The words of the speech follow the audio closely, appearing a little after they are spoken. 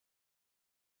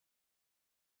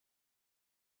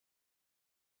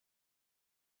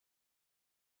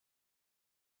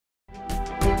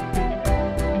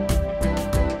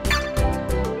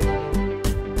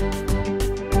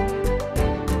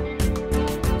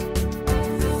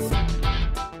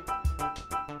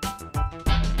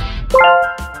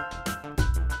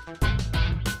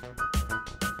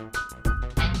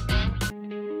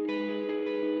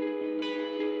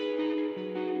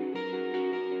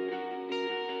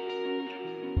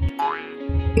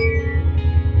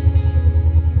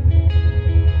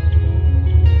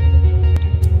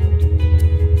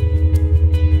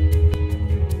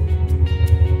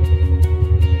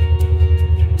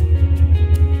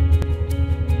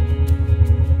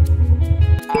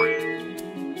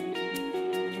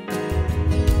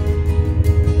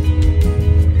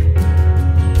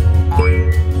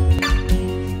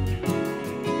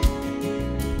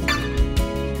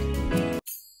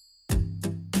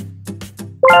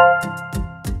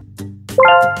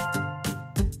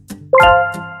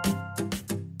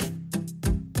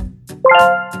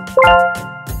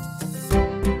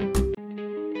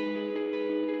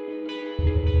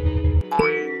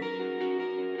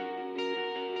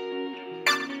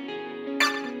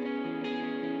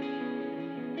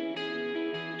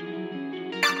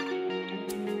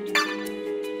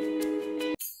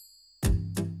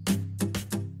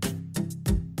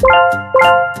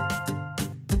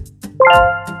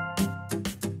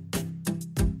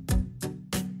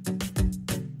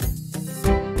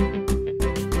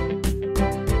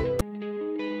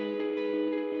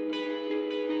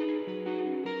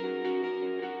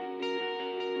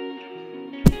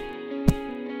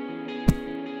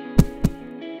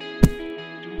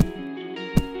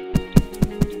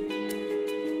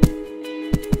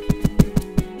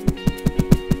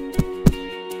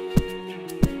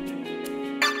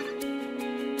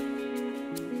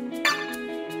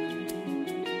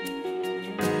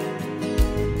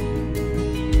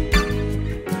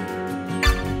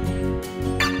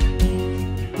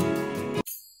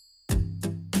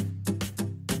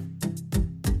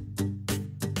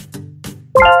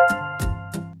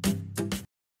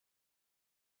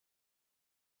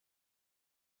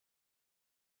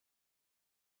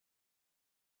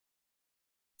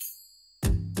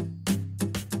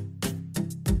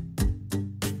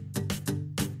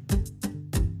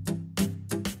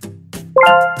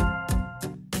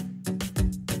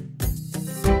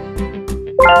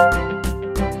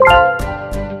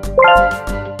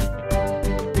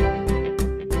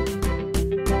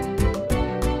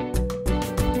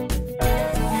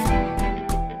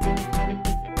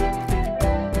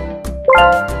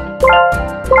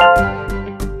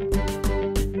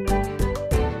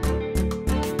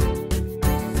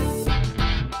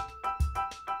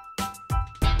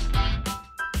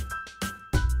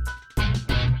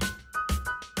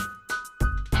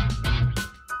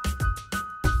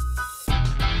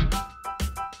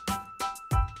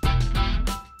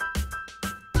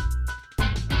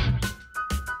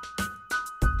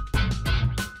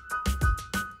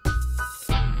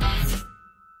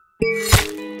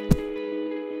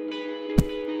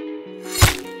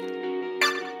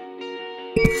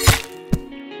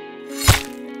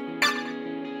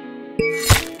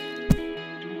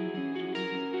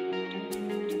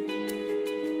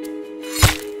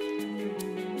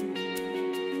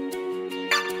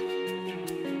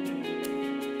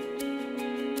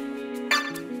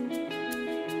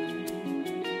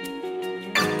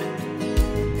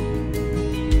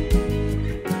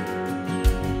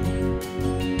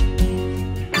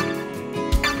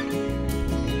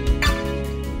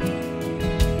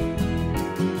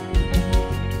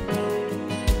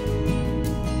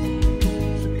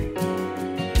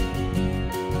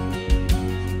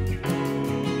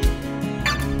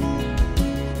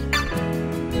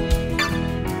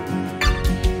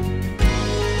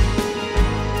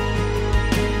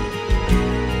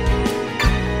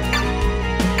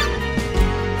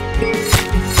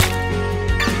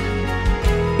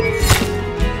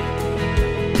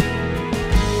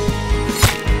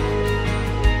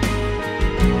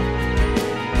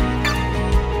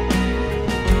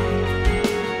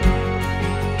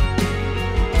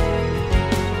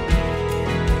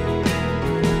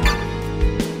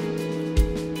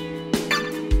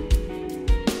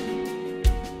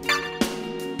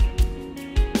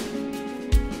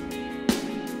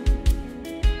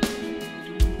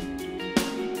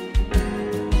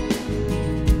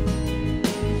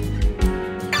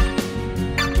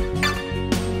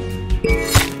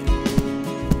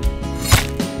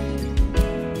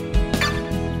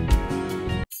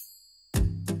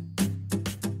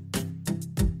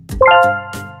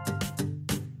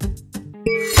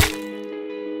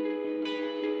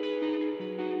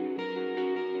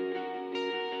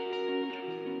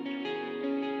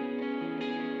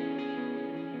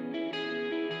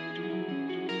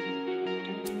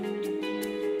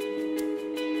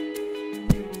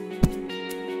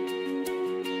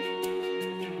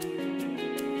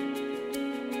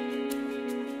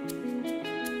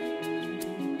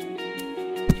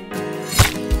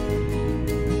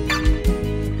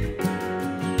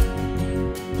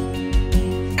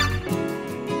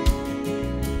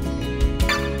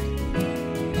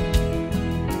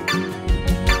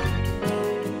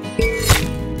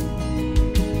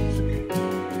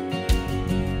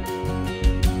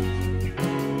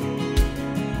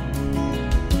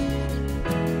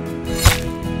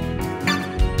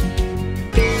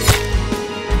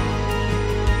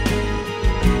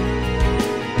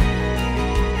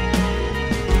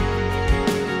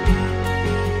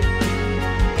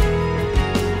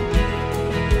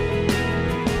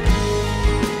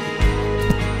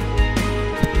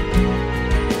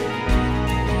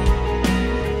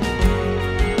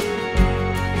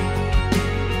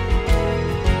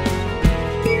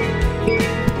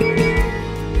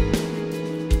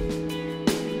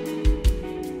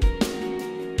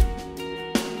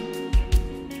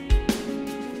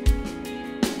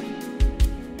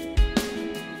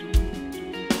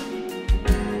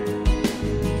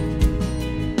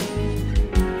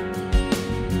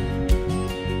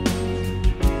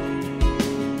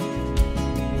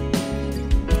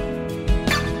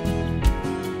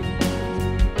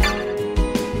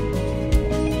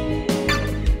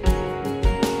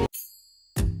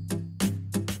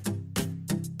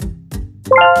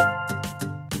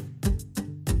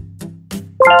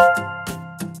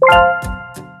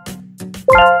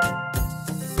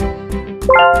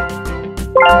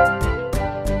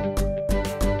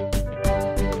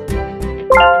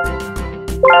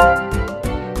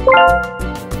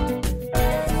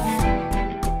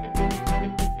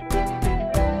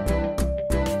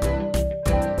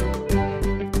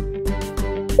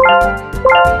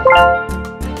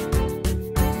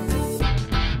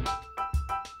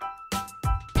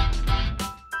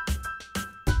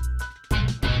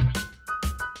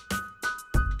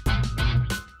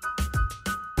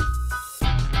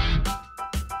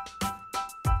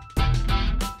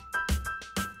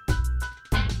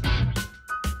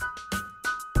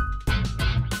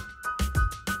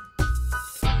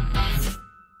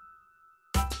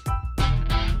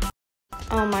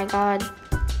Oh my god.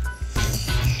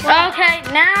 Okay,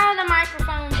 now the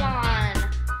microphone's on.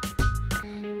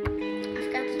 I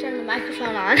forgot to turn the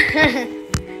microphone on.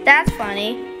 That's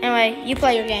funny. Anyway, you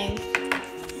play your game.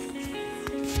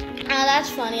 Oh, that's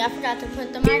funny. I forgot to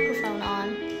put the microphone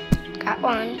on. Got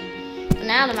one.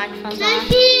 Now the microphone's Can I on.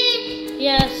 see?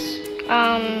 Yes.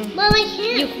 Well, I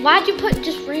can't. Why'd you put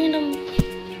just random?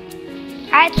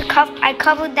 I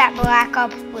covered that black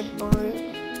up with blue.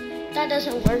 That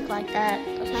doesn't work like that.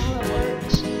 That's not how it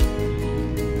works.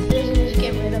 It doesn't just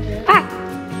get rid of it. Ah,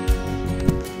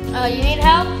 Oh, you need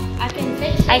help? I can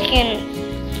fix it. I can.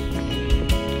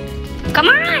 Come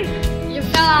on! You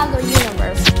fell out of the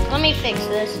universe. Let me fix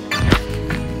this.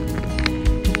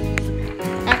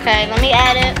 Okay, let me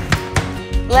edit.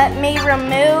 Let me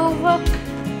remove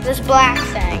this black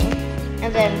thing.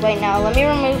 And then, wait, no, let me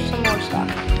remove some more stuff.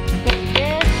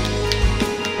 This.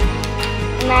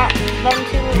 And that button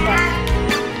two is left.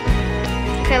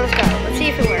 Okay, let's go. Let's see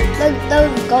if it works.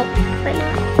 Those go right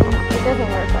now. It doesn't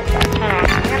work like that.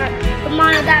 Come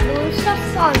on, that blue stuff's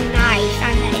so nice.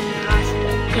 I'm in the hospital.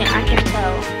 Yeah, I can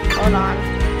tell. Hold on.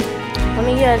 Let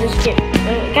me just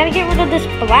gotta get rid of this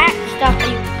black stuff that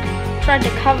you tried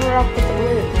to cover up with the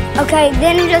blue. Okay,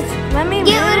 then just Let me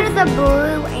get move. rid of the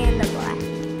blue and the black.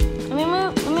 Let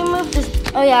me move this.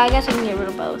 Oh yeah, I guess I can get rid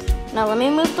of both. No, let me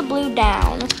move the blue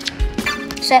down.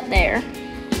 Set there.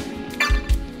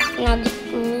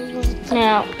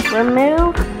 Now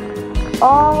remove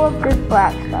all of this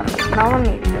black stuff. No one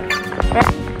needs it.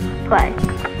 Ready? Play.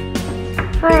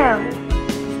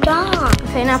 Stop.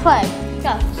 Okay, now play.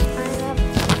 Go.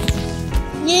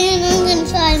 Yeah, I'm gonna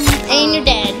try. And you're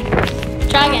dead.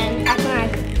 Try again. That's when I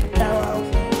go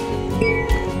over.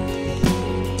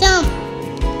 Jump.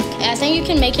 Okay, I think you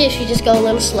can make it if you just go a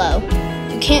little slow.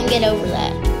 You can't get over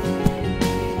that.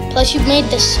 Plus, you made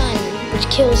the sun, which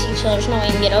kills you, so there's no way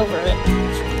you can get over it.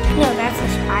 No, that's a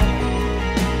spider.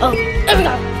 Oh, there we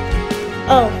go.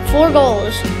 Oh, 4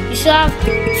 goals. You still have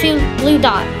 2 blue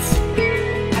dots.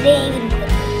 I didn't even put it.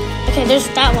 Okay, there's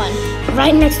that one.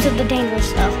 Right next to the dangerous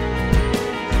stuff.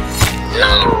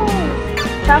 No!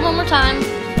 Try one more time.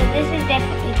 So this is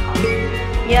definitely hard.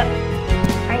 Yep.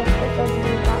 I put those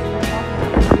blue dots right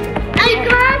I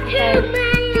got you,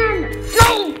 man.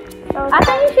 I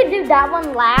think you should do that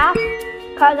one last.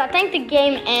 Because I think the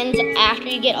game ends after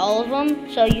you get all of them.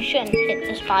 So you shouldn't hit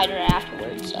the spider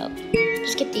afterwards. So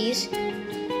just get these.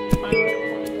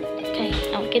 Okay,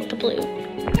 now get the blue.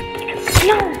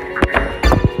 No!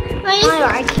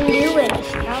 I can do it.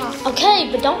 Stop. Okay,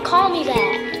 but don't call me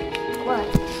that. What?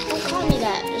 Don't call me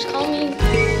that. Just call me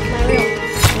my real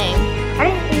name. I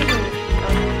didn't even.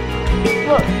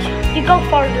 Look, you go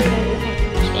farther than you think in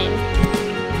this game.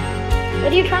 What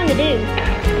are you trying to do?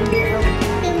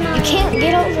 You can't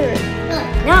get over it.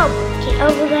 No, get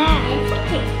over that.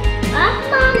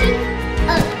 Mommy.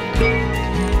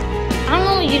 I don't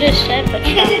know what you just said, but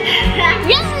yeah,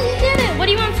 you did it. What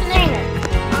do you want to name it?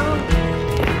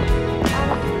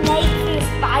 Snakes and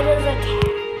spiders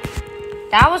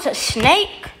attack. That was a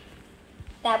snake.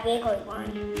 That wiggly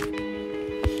one.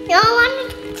 You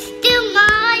want to do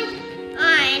mine?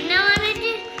 Alright, now I want to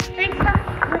do like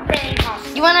with the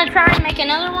impossible. You want to try and make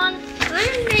another one? I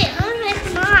want to make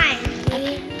mine. I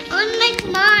want to make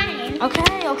mine. Okay.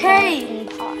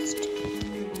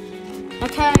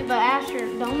 Okay, but Asher,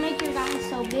 don't make your guy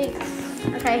so big.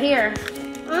 Okay, here.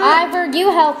 Ivor,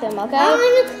 you help him, I okay?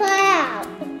 want to cloud.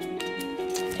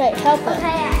 Okay, help him.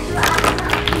 Okay,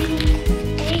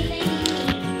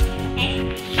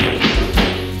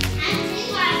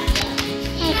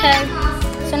 Okay,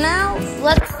 so now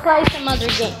let's play some other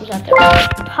games out there.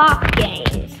 Pop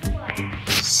games.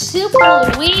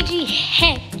 Super Luigi,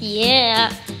 heck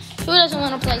yeah. Who doesn't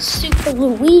want to play Super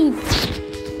Luigi?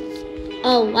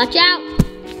 Oh, watch out.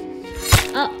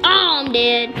 Oh, I'm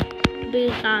dead. Boo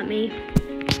got me.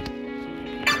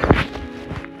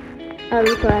 Oh,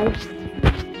 replay.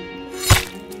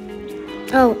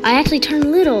 Oh, I actually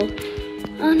turned little.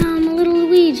 Oh no, I'm a little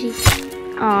Luigi.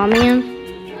 Aw, man.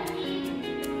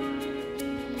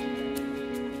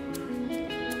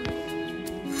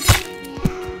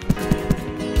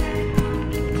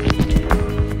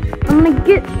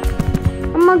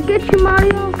 I'm gonna get you,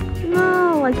 Mario.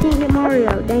 No, I can't get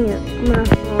Mario. Dang it. I'm gonna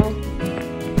fall.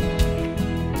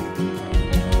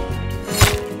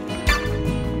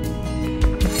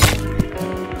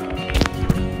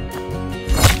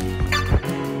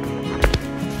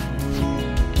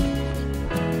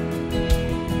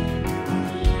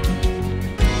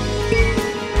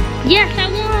 Yes, I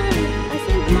won! I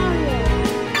saved Mario.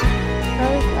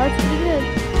 That's pretty good.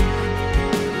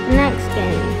 Next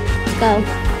game. Go.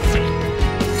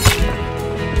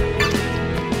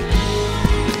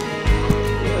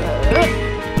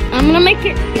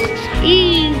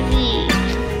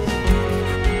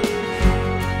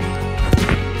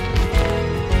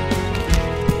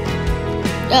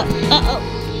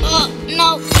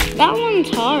 No. That one's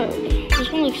hard. This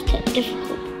one looks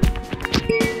difficult.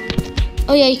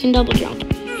 Oh yeah, you can double jump.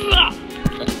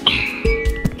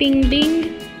 Bing,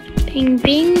 bing. Bing,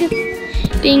 bing.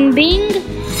 Bing, bing.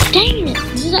 Dang it.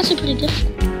 This is actually pretty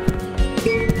difficult.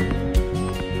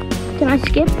 Can I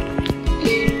skip?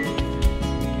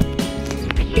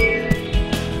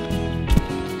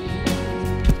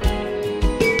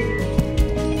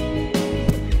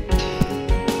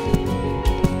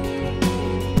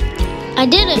 I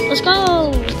did it. Let's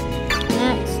go.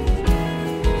 Next.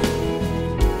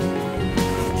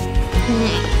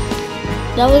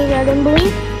 That was red and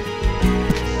blue.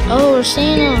 Oh, we're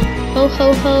Santa. Ho,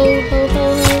 ho, ho, ho,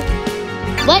 ho, ho.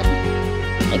 What?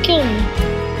 They're killing me.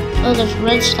 Oh, there's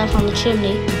red stuff on the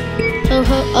chimney. Ho,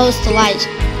 ho. Oh, it's the lights.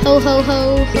 Ho, ho,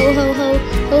 ho, ho, ho, ho,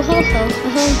 ho, ho, ho,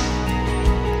 ho.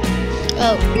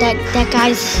 Oh, that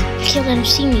guy's can't let him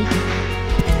see me.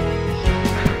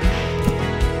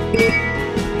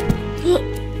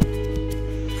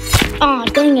 Oh,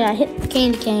 dang it, I hit the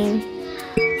candy cane.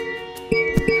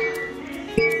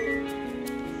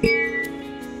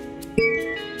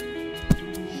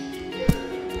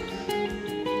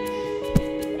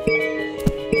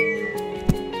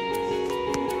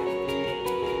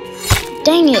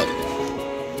 Dang it.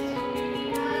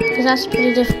 Because that's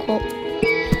pretty difficult.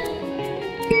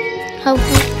 Ho,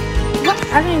 ho. What?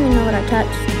 I don't even know what I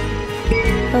touched.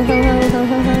 Ho, ho, ho, ho, ho,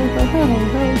 ho, ho, ho, ho,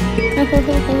 ho. Ho, ho,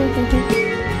 ho, ho, ho, ho.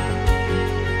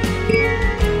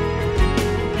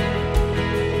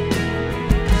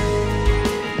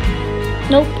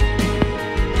 Nope.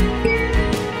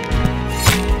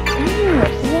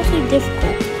 This is actually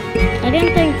difficult. I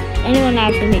didn't think anyone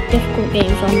actually make difficult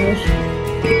games on this.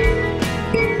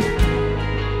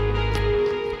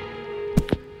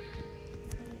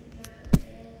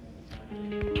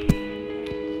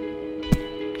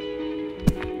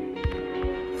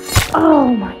 Oh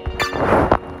my.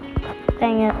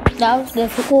 Dang it. That was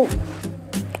difficult.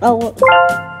 Oh, whoops.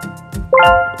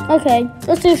 Okay,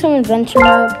 let's do some adventure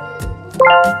mode.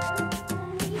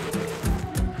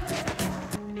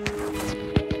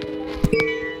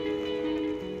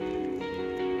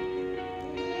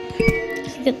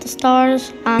 Get the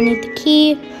stars. I need the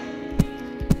key.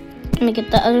 Let me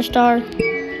get the other star.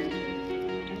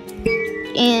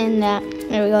 And that.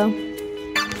 There we go.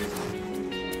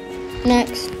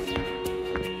 Next.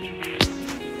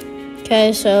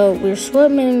 Okay, so we're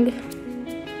swimming.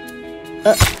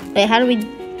 Wait, how do we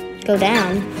go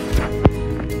down?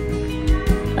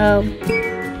 Oh.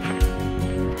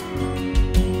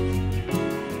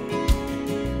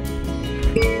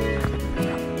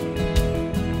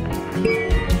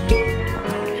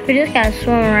 We just gotta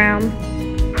swim around.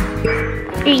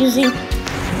 Easy.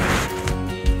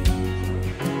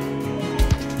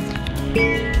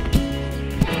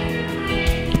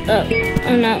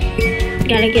 Oh no.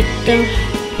 Gotta get the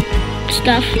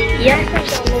stuff. Yep.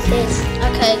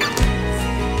 Okay.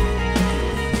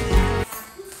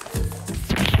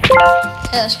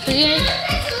 That's pretty good.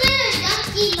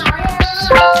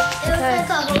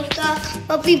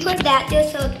 But we put that there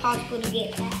so it's possible to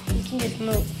get that. You can just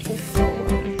move.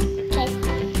 Okay.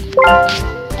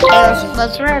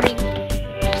 Let's ready.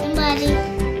 Somebody.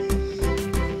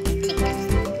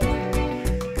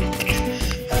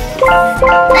 I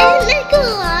didn't make a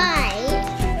light.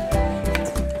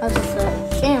 That's just the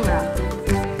camera.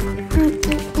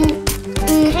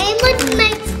 Hey, let's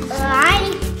make a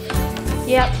light.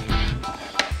 Yep.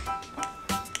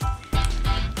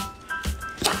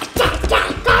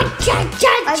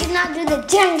 I did not do the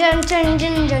dun dun dun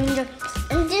dun dun dun.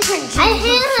 I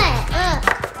hear it.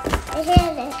 I hear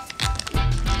it.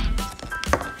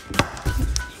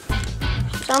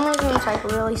 For some reason it's like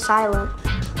really silent.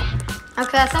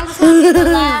 Okay, I think this is the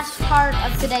last part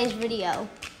of today's video.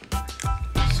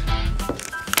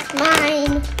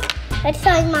 Mine. Let's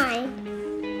try mine.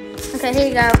 Okay, here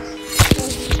you go.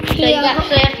 So you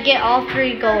have to get all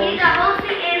 3 gold.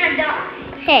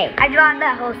 Hey, I drawn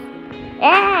that horse.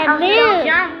 Yeah, move.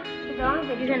 Jump.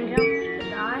 You can jump.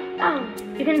 Oh,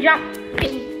 you can jump.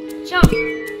 Jump.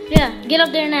 Yeah, get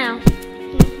up there now.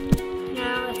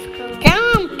 Now let's go.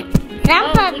 Jump.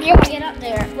 Jump up. You can't get up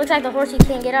there. Looks like the horse you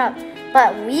can't get up.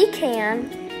 But we can.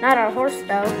 Not our horse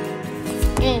though.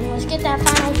 And let's get that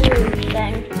final blue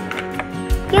thing.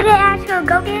 Get it, Astro.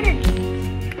 Go get it.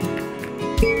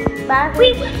 Back. You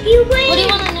win. What do you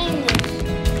want to name this?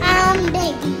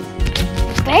 Baby.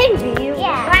 Baby?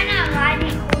 Yeah. Why not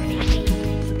riding horsey?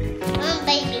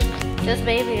 Baby. Just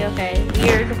baby, okay.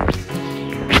 Weird.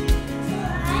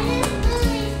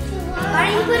 Why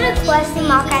do you put a question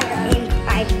mark at the end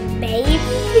by baby?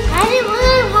 I didn't want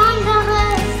to run the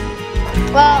horse.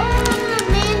 Well,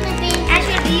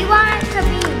 Actually, do you want it to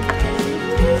be?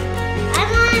 I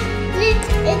want it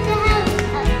to have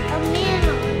a man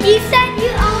on it. You said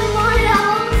you only wanted a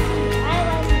whole. I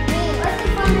want me. Let's be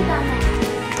fun on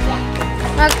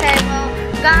that. okay, well,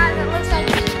 guys, it looks like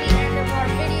this is the end of our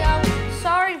video.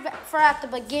 Sorry for at the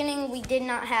beginning we did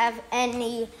not have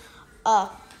any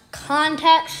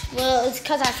context. Well, it's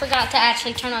because I forgot to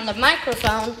actually turn on the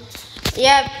microphone.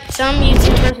 Yep, some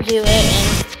YouTubers do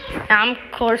it, and I'm,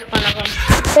 of course, one of them.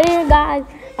 But anyway, guys,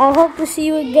 I hope to see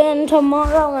you again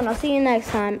tomorrow, and I'll see you next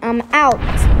time. I'm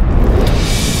out.